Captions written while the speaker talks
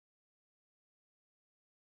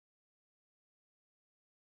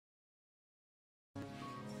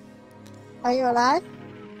Are you alive?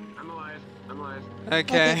 I'm alive. I'm alive. Okay,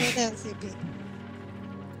 Okay. go down, CP.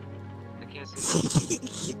 I can't see.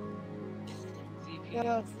 CP. Go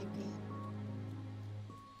down, CP.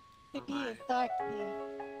 CP is dark here.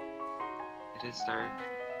 It is dark.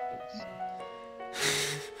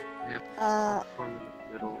 We have from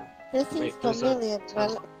the middle. This seems Wait, there's a familiar,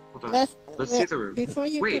 tunnel. but Hold on. Let's see the room. before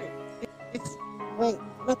you Wait. wait,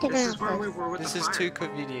 look This around is where we first. were with This the is fire. too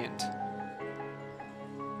convenient.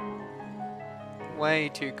 Way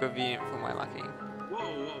too convenient for my liking. Whoa,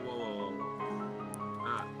 whoa, whoa, whoa,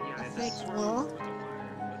 whoa. Yeah, A this is fake where we wall? were with the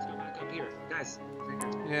fire. Let's go back up here. Guys, over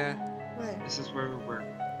here. Yeah. Where? This is where we were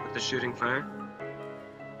with the shooting fire.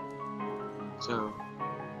 So,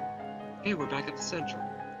 hey, we're back at the central.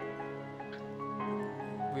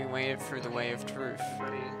 We waited through the way of truth.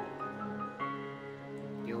 Everybody,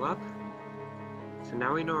 heal up. So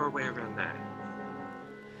now we know our way around that.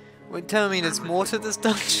 Wait, tell me there's more to this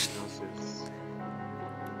dungeon?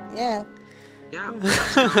 Yeah. Yeah,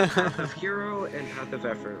 let's go Path of Hero and Path of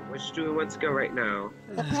Effort. Which do we want to go right now?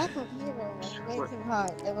 The path of hero was way too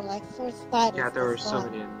hard. There were like 4 spiders. Yeah, there were that so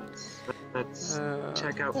spawned. many enemies. Let's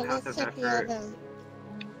check out So Path let's of check the Effort.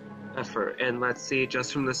 other. And let's see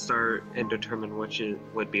just from the start and determine which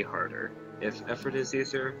would be harder. If Effort is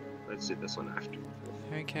easier, let's do this one after.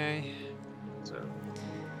 Okay. So,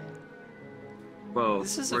 well,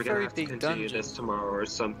 This is a we're gonna very have to big continue dungeon. this tomorrow or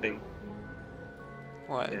something.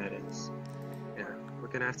 What? Yeah, it is. Yeah, we're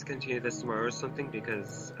gonna have to continue this tomorrow or something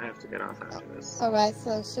because I have to get off after this. Alright,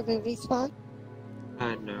 so should we respawn?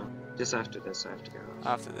 No, just after this I have to get off.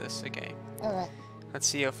 After this, okay. Alright. Let's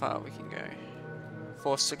see how far we can go.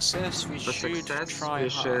 For success, we For should success, try we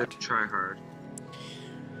hard. should try hard.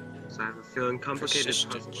 So I have a feeling complicated puzzle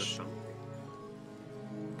or Persistence. something.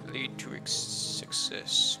 Lead to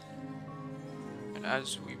success. And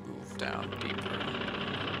as we move down deeper,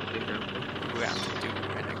 we have to do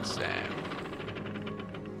an exam.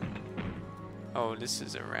 Oh, this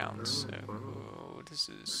is around, so this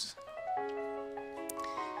is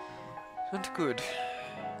not good.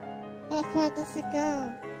 How far does it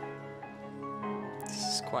go?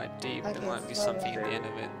 This is quite deep. I There might be guess something so. at the end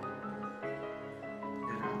of it.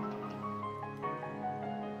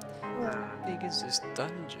 How big is this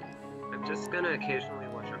dungeon? I'm just gonna occasionally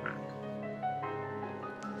watch our back.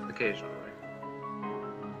 Occasionally.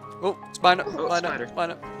 Oh, spider! Oh, Spider! spider.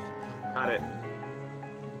 Spider! Got it.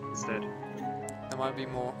 It's dead. There might be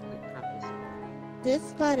more. This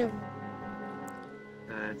spider.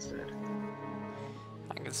 It's dead.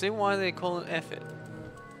 I can see why they call it effort.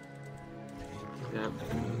 Yeah.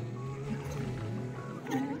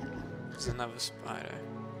 There's another spider.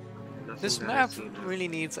 Nothing This that map I've seen. really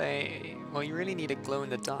needs a... Well, you really need a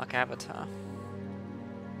glow-in-the-dark avatar.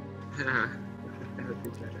 Yeah. That would be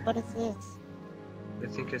better. What is this? I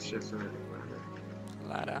think it's just a ladder.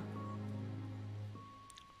 Ladder.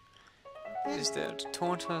 Is there to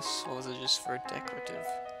taunt us, or is it just for decorative?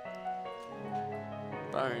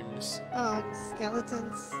 Bones. Oh,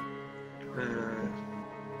 skeletons.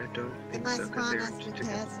 I don't They think might so because spawn they us aren't to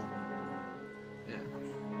together. castle.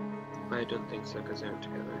 Yeah. I don't think so because they aren't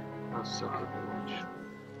together. I'll still keep a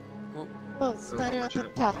watch. Oh, spider watch up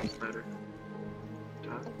out. top. Spider.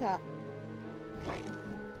 Top? Up top.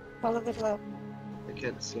 Follow the glow. I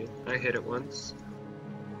can't see. I hit it once.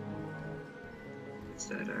 It's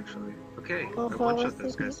dead actually. Okay, Go I forward, one-shot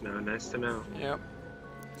those CP. guys now. Nice to know. Yep.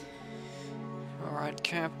 Alright,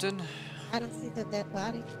 Captain. I don't see the dead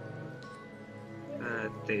body.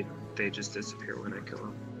 They just disappear when I kill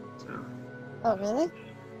them. So, Oh, really?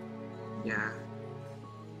 yeah.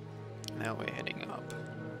 Now we're heading up.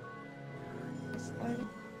 Spider.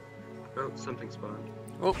 Oh, something spawned.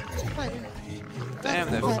 Oh, Spider. damn,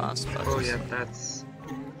 they're Spider. fast spiders. Oh yeah, that's...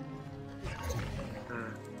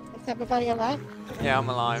 Is everybody alive? Yeah, I'm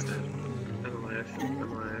alive. I'm alive. I'm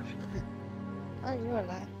alive. Oh, you're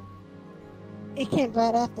alive. It came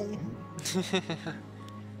right after you.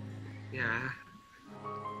 Yeah.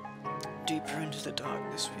 Deeper into the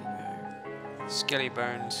darkness we go. Skelly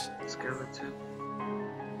bones. Skeleton.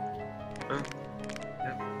 Oh.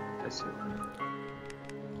 Yep. I see it.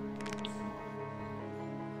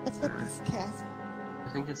 Let's hit this castle. I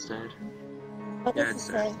think it's dead. What Yeah, does it it's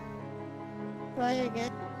say? Try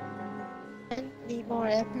again. Need more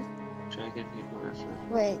effort. Try again, need more effort.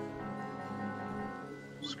 Wait,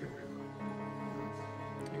 Screw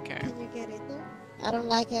Okay. can you get in there? I don't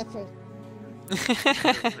like effort.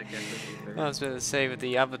 it. I was going to say with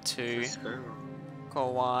the other two, It's a sparrow.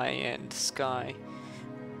 Kawhi and Sky,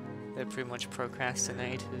 they're pretty much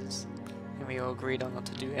procrastinators. And we all agreed on not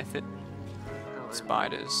to do effort. Oh,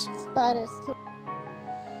 Spiders. Spiders too.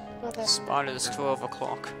 Go the Spider's 12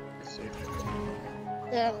 o'clock. I see.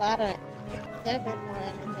 there are a lot of they're a bit more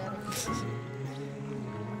energetic.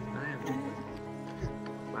 I am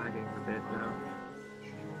lagging a bit now.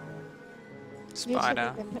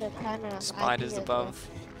 Spider. You can put a timer on Spider's IP as above.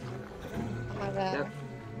 well. Oh my god. Yep.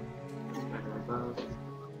 Spider above.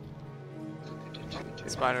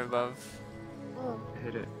 Spider above. Oh,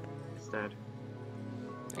 Hit it. It's dead.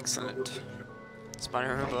 Excellent.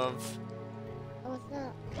 Spider above. what's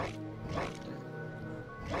that?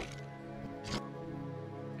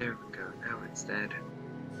 There we go. Now it's dead.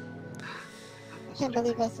 I can't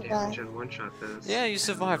believe I Damage survived. and one-shot this. Yeah, you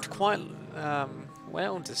survived quite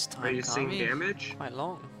well this time. Are you seeing Kami. damage? Quite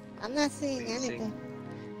long. I'm not seeing Are you seeing-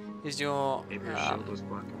 anything. Is your Maybe your shield was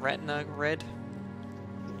blocking. retina red?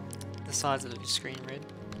 The sides of your screen red?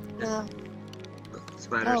 No.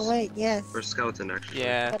 Spiders. Oh wait, yes. Or skeleton, actually.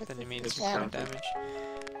 Yeah, But it's then it just means the it's more shadow. damage.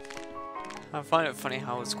 I find it funny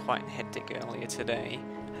how it was quite hectic earlier today.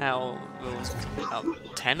 How there was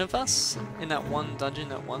 10 of us in that one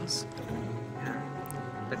dungeon at once. Yeah.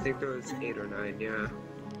 I think there was 8 or 9, yeah.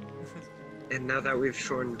 And now that we've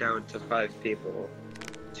shortened down to 5 people,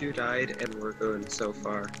 2 died and we're going so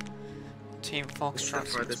far. Team It's Foxtrot the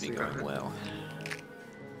seems farthest to be we going got. well.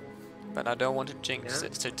 But I don't want to jinx Yeah.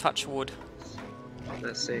 it, so touch wood.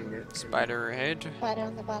 Not seeing it. Spider ahead, Spider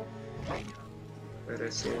on the bottom. But I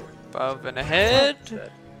see it. above and ahead,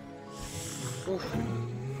 Dead. Oof.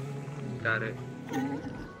 Got it. and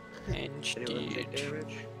Anyone take dead.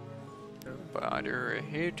 damage? No? Spider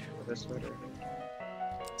ahead. Oh, this one.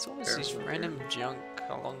 There's always this Barrel random junk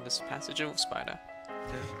along this passage. Oh, spider.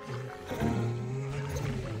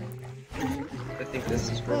 I think this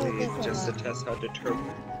is really just to test how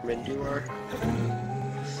determined you are.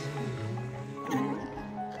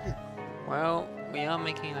 Well, we are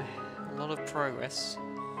making a lot of progress.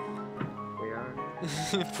 We are.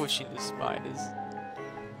 Pushing the spiders.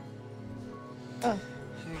 Oh.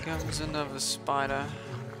 Here comes another spider.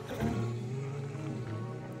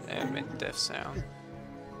 There, mid death sound.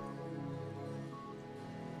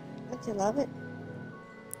 Don't you love it?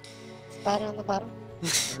 Spider on the bottom.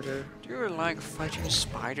 Spider. Do you like fighting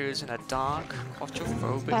spiders in a dark,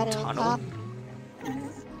 claustrophobic Spider on tunnel? top.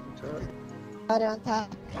 Top. Spider on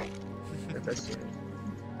top. If I see it.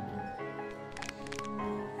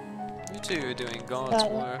 You two are doing God's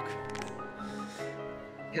Spider. work.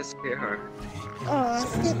 Yes, we are. Oh, I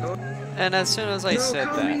skipped. And as soon as I No, said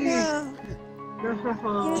Kami! that, No,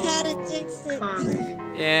 No. you had to jinx it. Kami.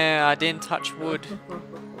 yeah, I didn't touch wood.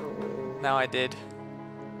 Now I did.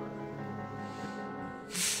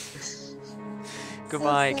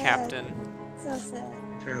 Goodbye, sad. Captain. So sad.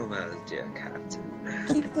 Farewell, dear Captain.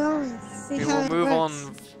 Keep going. See We how will it move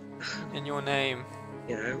works. on in your name.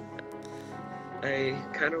 You know, I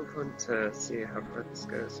kind of want to see how far this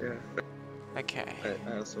goes, yeah. Okay. But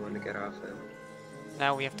I also want to get off it.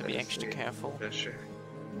 Now we have to be That is extra the careful. pressure.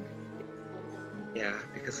 Yeah,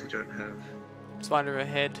 because we don't have. Spider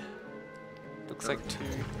ahead. Looks Oh. like 2.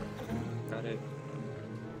 Got it.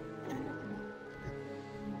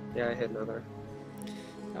 Yeah, I hit another.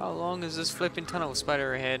 How long is this flipping tunnel?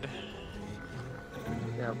 Spider ahead.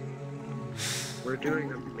 Yeah. We're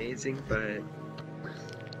doing amazing, but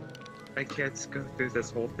I can't go through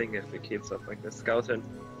this whole thing if it keeps up like this. Skeleton.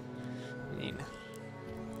 I mean,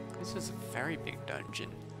 this is a very big dungeon.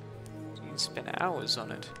 You can spend hours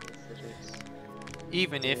on it,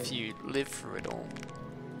 even if you live through it all.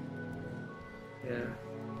 Yeah.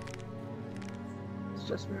 It's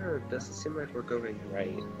just where it doesn't seem like we're going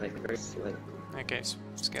right. Like very slightly. Okay,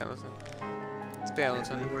 skeleton. We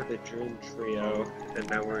Skeleton. were the dream trio, and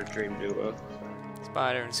now we're a dream duo.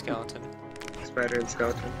 Spider and skeleton. Spider and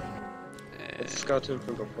skeleton. Uh, It's skeleton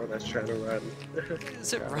from before that's trying to run.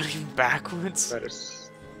 is it running backwards? Spider's.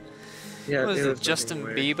 Yeah, What is it, was Justin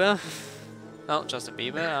running away. Bieber? Oh, Justin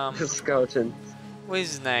Bieber. Skeleton. What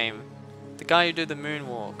is his name? The guy who did the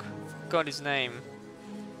moonwalk. Forgot his name.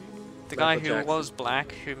 The guy Michael who Jackson. was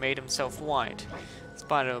black, who made himself white.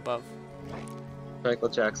 Spider above. Michael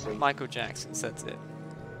Jackson. Michael Jackson, that's it.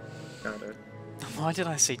 Got it. Why did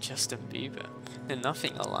I say Justin Bieber? They're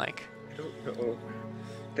nothing alike. I don't know.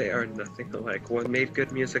 They are nothing alike. One made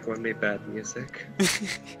good music, one made bad music.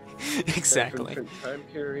 Exactly. Different time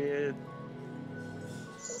period.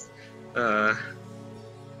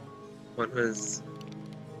 One was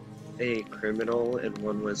a criminal, and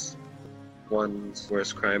one's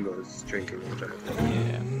worst crime was drinking and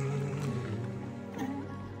driving. Yeah.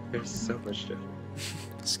 There's so much difference.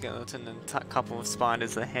 Skeleton and a couple of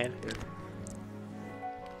spiders ahead.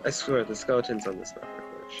 I swear, the skeletons on this map are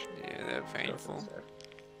glitch. Yeah, they're painful.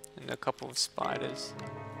 And a couple of spiders.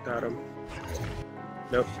 Got him.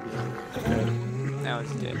 Nope. Okay. Now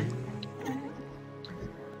it's dead.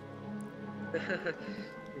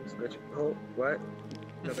 Switch. Oh, what?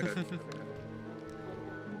 Another code. Another code.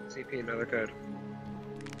 CP, another code.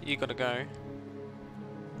 You gotta go.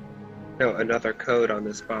 No, another code on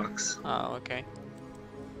this box. Oh, okay.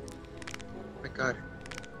 Oh my god.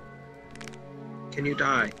 Can you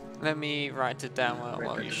die? Let me write it down Write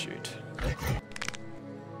while that you down. shoot.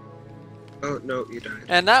 Oh, no, you died.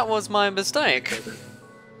 And that was my mistake.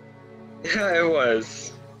 Yeah, it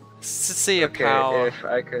was. See your Okay, power. if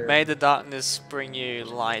I could... May the darkness bring you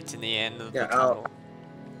light in the end of Yeah, the tunnel.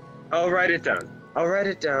 I'll write it down. I'll write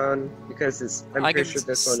it down because it's. I'm I pretty can sure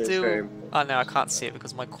this one is still... very important. Oh no, I can't see it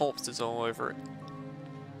because my corpse is all over it.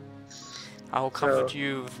 I will comfort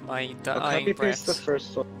you with my I'll dying copy paste the breath.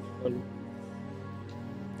 first one.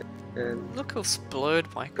 And Look how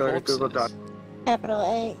blurred my go to corpse Google is. Docs. Capital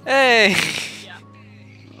A. Hey!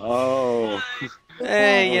 Oh.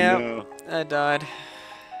 Hey, Oh, yeah. no. I died.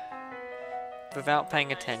 Without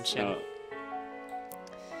paying attention. No.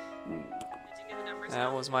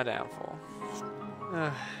 That was my downfall.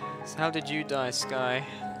 So how did you die, Sky?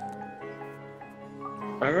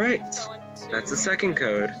 Alright. That's the second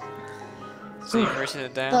code. So you've written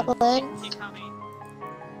it down? Double egg.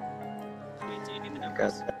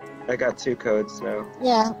 I got 2 codes now.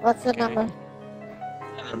 Yeah, what's the Okay. number?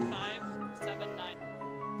 Um,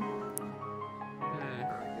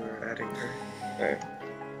 7579. you were adding her. Alright.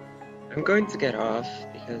 I'm going to get off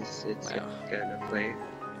because it's Wow. getting late.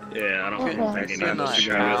 Yeah, I don't Okay. think I Good can night, have to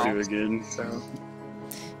go pal. through again. So,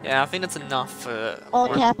 Yeah, I think that's enough for All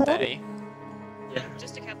one capital? day. yeah.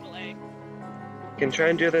 Just a capital A. Can try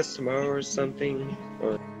and do this tomorrow or something.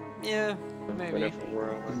 Or Yeah, maybe. whenever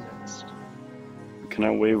we're all on next. Can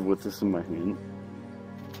I wave with this in my hand?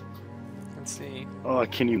 Let's see. Oh, I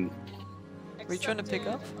can't even. What are you trying to pick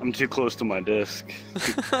up? I'm too close to my desk.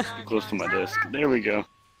 Too close to my desk. There we go.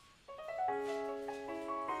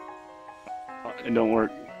 Oh, it don't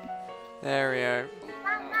work. There we go.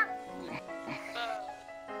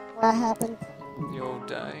 What happened? You're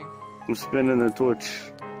dying. I'm spinning the torch.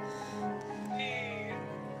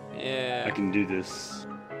 Yeah. I can do this.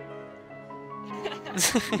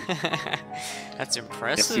 That's Yeah,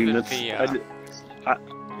 impressive see, in that's- VR.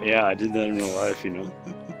 yeah, I did that in real life, you know.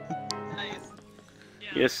 Nice. Yeah.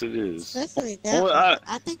 Yes, it is. Especially that. Well, one.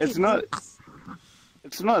 I think it's you not- did.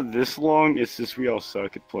 It's not this long, it's just we all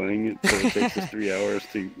suck at playing it, so it takes us 3 hours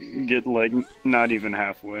to get, like, not even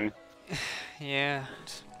halfway. Yeah.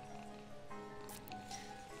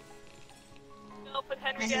 No, put I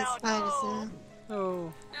Henry hate down. spiders No. now.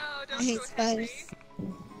 Oh. No, don't I hate do it, Henry. spiders.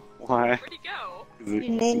 Why? Where'd he go? 'Cause You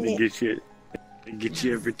named they it. get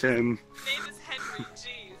you every time. His name is Henry.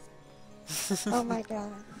 Jeez. Oh my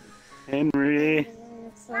god. Henry.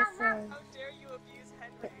 I'm so sorry. How dare you abuse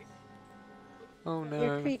Henry? Oh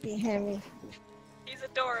You're no. creepy, Henry. He's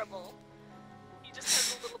adorable. He just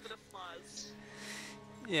has a little bit of flaws.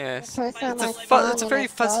 Yes. The first time It's I a, saw it's a him very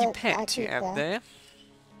and I saw fuzzy it, I pet you did have that. there.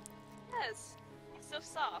 Yes. He's so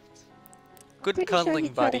soft. Good Pretty sure cuddling he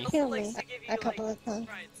tried to buddy. kill Likes me to give you, a couple like, of times.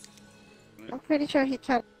 rides. I'm pretty sure he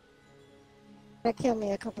tried to kill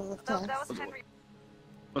me a couple of No, times. that was Henry.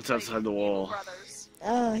 What's outside the wall? Brothers.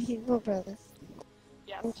 Oh, Evil Brothers.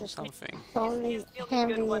 Yes. Interesting. Something. Only He's the only good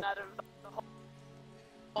Henry one out of the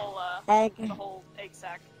whole, egg, the whole egg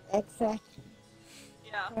sack. exact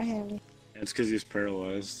Yeah, for Henry. It's because he's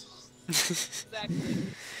paralyzed. exactly.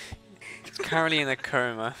 It's currently in a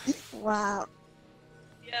coma. Wow.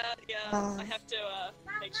 Yeah, Wow. I have to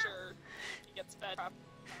make sure he gets fed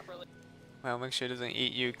properly. Well, make sure it doesn't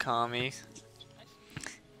eat you, Kami.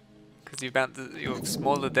 Because you're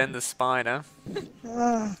smaller than the spider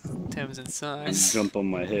Oh, in terms of He'd size. jump on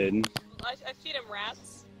my head. I feed him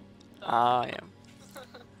rats. So. Ah, yeah.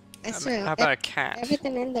 I swear, How about a cat?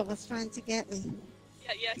 everything in there was trying to get me.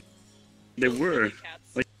 Yeah. They were.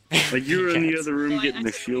 Cats. Like, you were in the Cats. other room Well, I getting the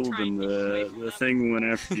accidentally shield tried and to keep away from the them. thing went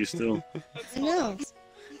after you still. That's I know. dogs.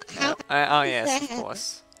 How Oh, yes, that of happen?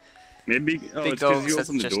 course. Maybe, oh, Big it's because dogs, you that's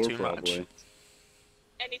opened the just door too much. probably.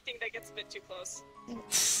 Anything that gets a bit too close.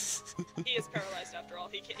 He is paralyzed after all.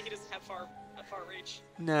 He doesn't have a far reach.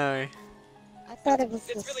 No. I thought it was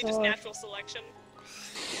the It's really just sword. natural selection.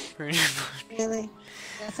 Pretty much. Really?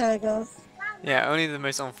 That's how it goes. Yeah, only the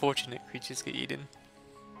most unfortunate creatures get eaten.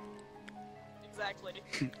 Exactly.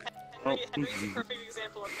 Oh. Henry's a perfect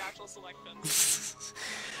example of natural selection.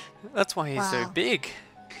 That's why he's so Wow. big.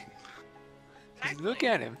 'Cause Look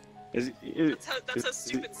at him. Is That's how is-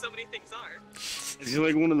 stupid so many things are. he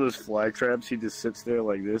like one of those fly traps? He just sits there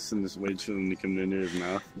like this and just waits for them to come into his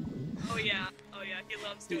mouth. Oh yeah, he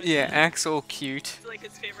loves doing Yeah, that. Axel cute. It's like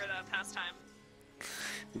his favorite pastime.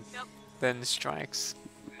 Yep. Then strikes.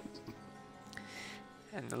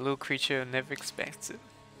 And the little creature never expects it.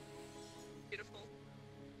 Beautiful.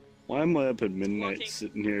 Why am I up at midnight Walking.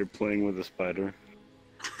 sitting here playing with a spider?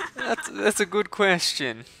 That's a good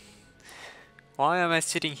question. Why am I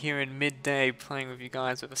sitting here in midday playing with you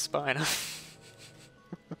guys with a spider?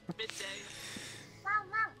 Midday.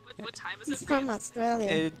 What time is He's it for from you? Australia.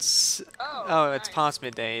 It's it's Nice. past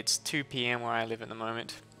midday. It's 2 p.m. where I live at the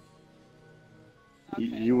moment. Okay.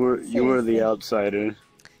 You were the Seriously. outsider.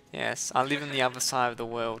 Yes, I live on the other side of the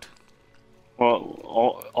world. Well,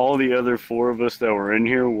 all the other 4 of us that were in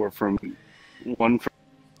here were from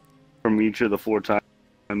each of the 4 time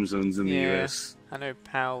zones in the Yeah. U.S. I know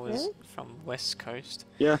Pal was Really? from West Coast.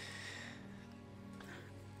 Yeah.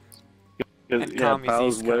 And Yeah, Kami's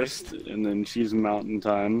Pal's East west, Coast. and then she's mountain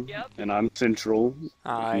time, Yep. and I'm central,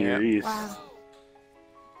 Ah, and you're yeah. east, Wow.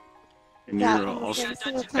 and Got you're almost also. every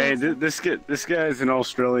single Hey, time. this guy's an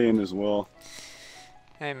Australian as well.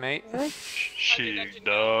 Hey, mate. Really? Shit,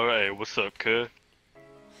 dog. Hey, what's up, cuz?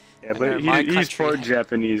 Yeah, know but my he's country part had-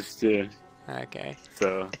 Japanese too, Okay.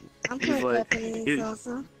 so I'm He's part like- Japanese he-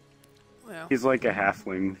 also. Well, he's like a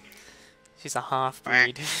halfling. she's a half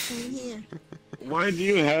breed. Same here. Why do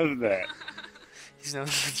you have that? He's not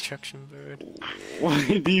a construction bird.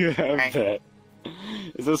 Why do you have that?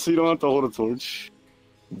 Is that so you don't have to hold a torch?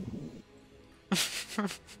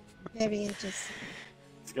 Very interesting.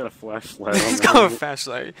 It's got a flashlight on He's it. got a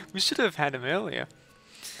flashlight. We should have had him earlier.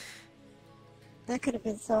 That could have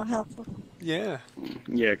been so helpful. Yeah.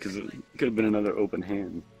 Yeah, because it could have been another open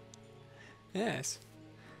hand. Yes.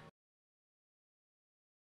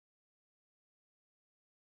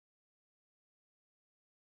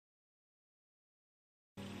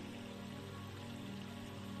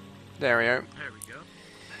 There we go. There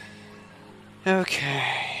we go. Okay.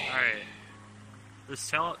 Alright. Just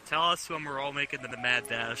tell us when we're all making the mad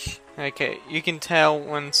dash. Okay, you can tell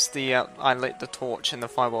once the I lit the torch and the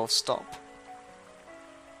fireball stop.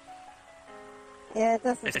 Yeah, it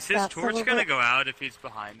doesn't Is his stop. torch we'll gonna get- go out if he's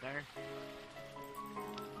behind there?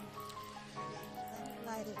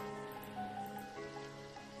 light it.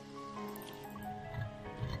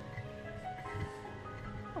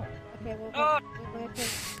 Okay, we'll wait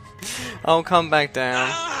for- I'll come back down.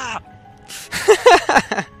 Ah!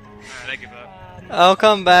 Alright, I give up. I'll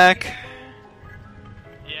come back.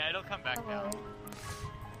 Yeah, it'll come back Don't down. worry.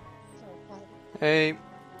 Sorry, light it. Hey.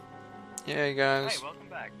 Yeah, Hey, guys. welcome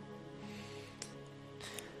back.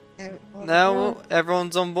 Well, Now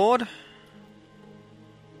everyone's on board.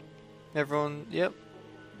 Everyone, yep.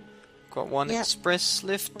 Got one Yep. express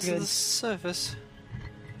lift to Good. the surface.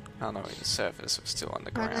 Oh no, the surface was still try not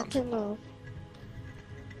underground. to move.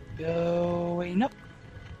 Going up.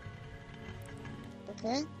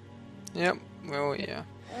 Okay? Yep. Well, yeah.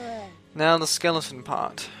 Alright. Now the skeleton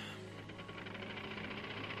part.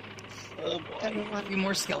 Oh boy. Everyone- 3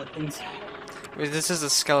 more skeletons. This is a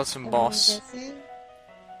skeleton Everyone boss. gets in?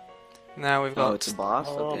 Now we've got. Oh, it's a boss?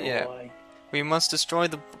 Oh Okay. Yeah. boy. We must destroy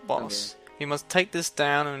the boss. We must take this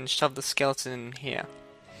down and shove the skeleton in here.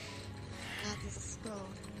 Now this is skull.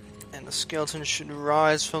 And the skeleton should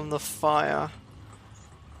rise from the fire.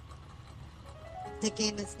 The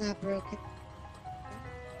game is not broken.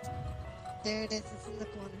 There it is, it's in the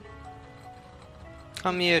corner.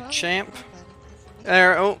 Come here, Oh, champ. somebody doesn't-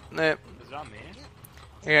 There, oh, there. Is that me?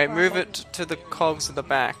 Okay, move it to the cogs at the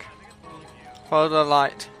back. Follow the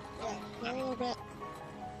light. Yeah, go over it.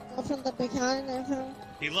 Go from the behind of him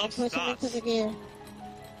He and loves push him into dots. the gear.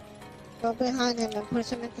 Go behind him and push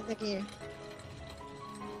him into the gear.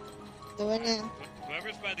 Do it now.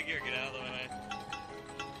 Whoever's by the gear, get out of the way.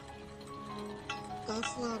 Go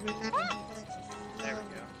slow, remember. he glitches. There we Slow.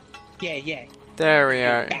 go. Yeah, yeah. There we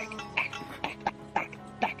are.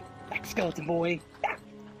 Back, skeleton boy.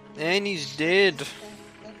 And he's dead. Let's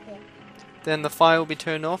go. Then the fire will be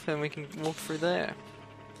turned off and we can walk through there.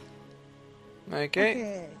 Okay,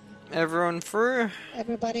 Okay. everyone through.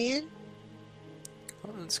 Everybody in?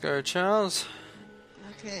 Let's go, Charles.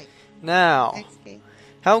 Okay. Now, Next game.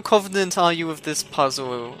 how confident are you with this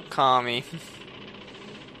puzzle, Kami?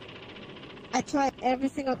 I tried every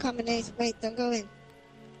single combination. Wait, don't go in.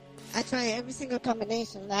 I tried every single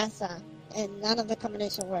combination last time, and none of the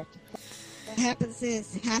combination worked. What happens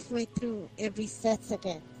is, halfway through, it resets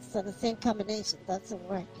again. So the same combination doesn't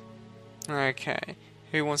work. Okay,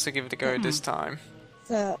 who wants to give it a go this time?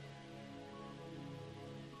 So,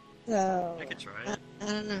 I could try it. I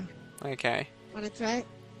don't know. Okay. Want to try it?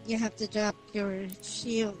 You have to drop your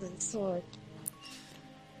shield and sword.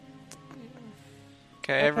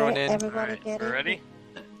 Okay, everyone in. Everybody Alright, get we're in. ready?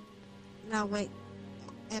 No, wait.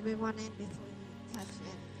 Everyone in before you touch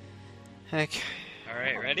it. Okay.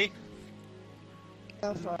 Alright, ready?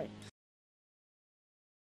 Go for it.